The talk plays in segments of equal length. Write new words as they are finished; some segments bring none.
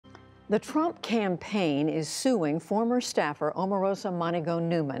The Trump campaign is suing former staffer Omarosa Manigault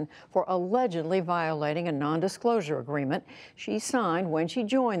Newman for allegedly violating a non-disclosure agreement she signed when she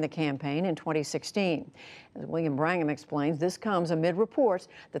joined the campaign in 2016. As William Brangham explains, this comes amid reports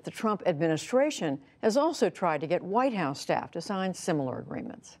that the Trump administration has also tried to get White House staff to sign similar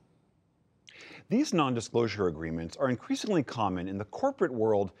agreements. These non-disclosure agreements are increasingly common in the corporate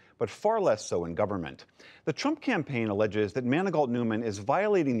world, but far less so in government. The Trump campaign alleges that Manigault Newman is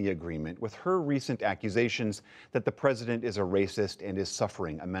violating the agreement with her recent accusations that the president is a racist and is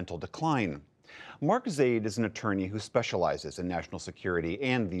suffering a mental decline. Mark Zaid is an attorney who specializes in national security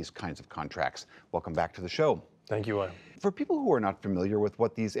and these kinds of contracts. Welcome back to the show. Thank you, William. For people who are not familiar with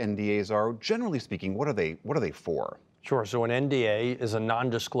what these NDAs are, generally speaking, what are they for? Sure. So an NDA is a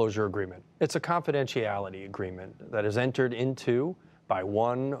non-disclosure agreement. It's a confidentiality agreement that is entered into by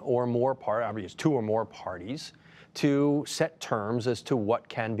one or more two or more parties to set terms as to what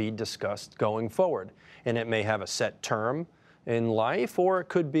can be discussed going forward. And it may have a set term in life, or it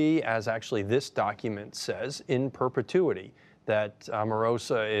could be, as actually this document says, in perpetuity, that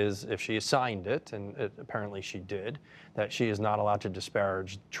Omarosa is, if she signed it, and apparently she did, that she is not allowed to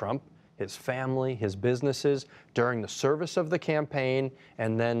disparage Trump, his family, his businesses, during the service of the campaign,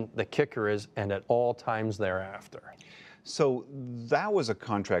 and then the kicker is, and at all times thereafter. So that was a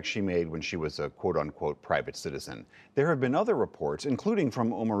contract she made when she was a quote-unquote private citizen. There have been other reports, including from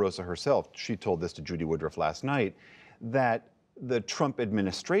Omarosa herself, she told this to Judy Woodruff last night, that the Trump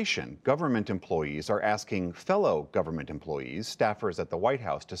administration, government employees, are asking fellow government employees, staffers at the White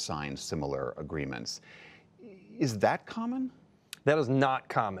House, to sign similar agreements. Is that common? That is not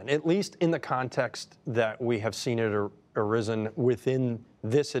common, at least in the context that we have seen it arisen within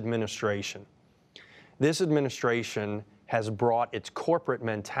this administration. This administration has brought its corporate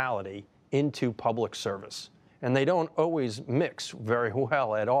mentality into public service, and they don't always mix very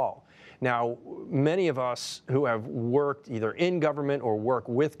well at all. Now, many of us who have worked either in government or work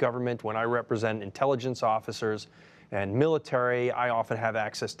with government, when I represent intelligence officers and military, I often have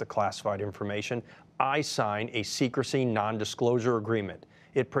access to classified information. I sign a secrecy non-disclosure agreement.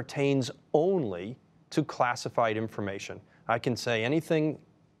 It pertains only to classified information. I can say anything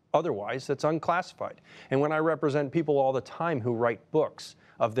otherwise that's unclassified. And when I represent people all the time who write books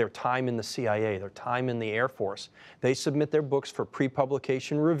of their time in the CIA, their time in the Air Force, they submit their books for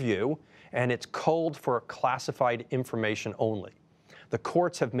pre-publication review, and it's culled for classified information only. The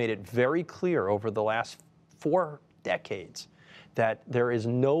courts have made it very clear over the last 4 decades that there is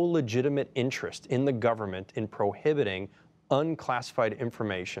no legitimate interest in the government in prohibiting unclassified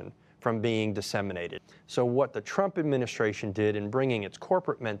information from being disseminated. So what the Trump administration did in bringing its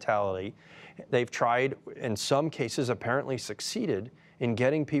corporate mentality, they've tried, in some cases apparently succeeded, in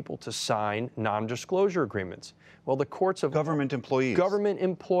getting people to sign non-disclosure agreements. Well, the courts have— Government employees. Government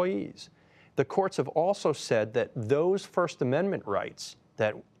employees. The courts have also said that those First Amendment rights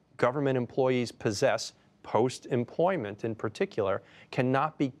that government employees possess, post-employment in particular,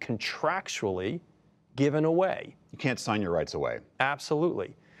 cannot be contractually given away. You can't sign your rights away.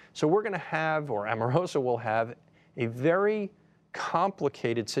 Absolutely. So we're going to have, or Omarosa will have, a very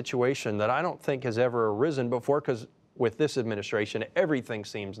complicated situation that I don't think has ever arisen before, because with this administration, everything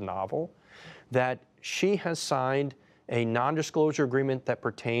seems novel, that she has signed a non-disclosure agreement that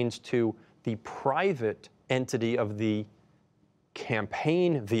pertains to the private entity of the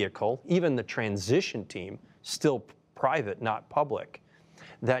campaign vehicle, even the transition team, still private, not public,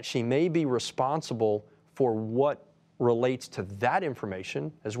 that she may be responsible for what relates to that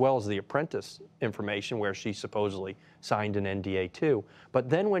information, as well as the apprentice information, where she supposedly signed an NDA too.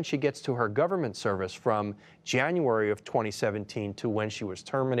 But then when she gets to her government service from January of 2017 to when she was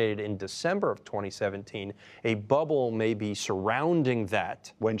terminated in December of 2017, a bubble may be surrounding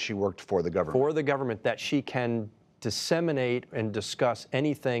that. When she worked for the government. For the government, that she can disseminate and discuss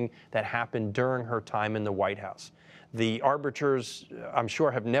anything that happened during her time in the White House. The arbiters, I'm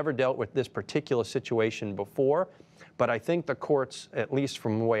sure, have never dealt with this particular situation before, but I think the courts, at least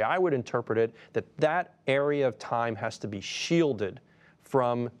from the way I would interpret it, that area of time has to be shielded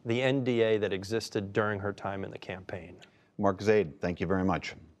from the NDA that existed during her time in the campaign. Mark Zaid, thank you very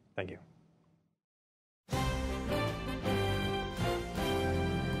much. Thank you.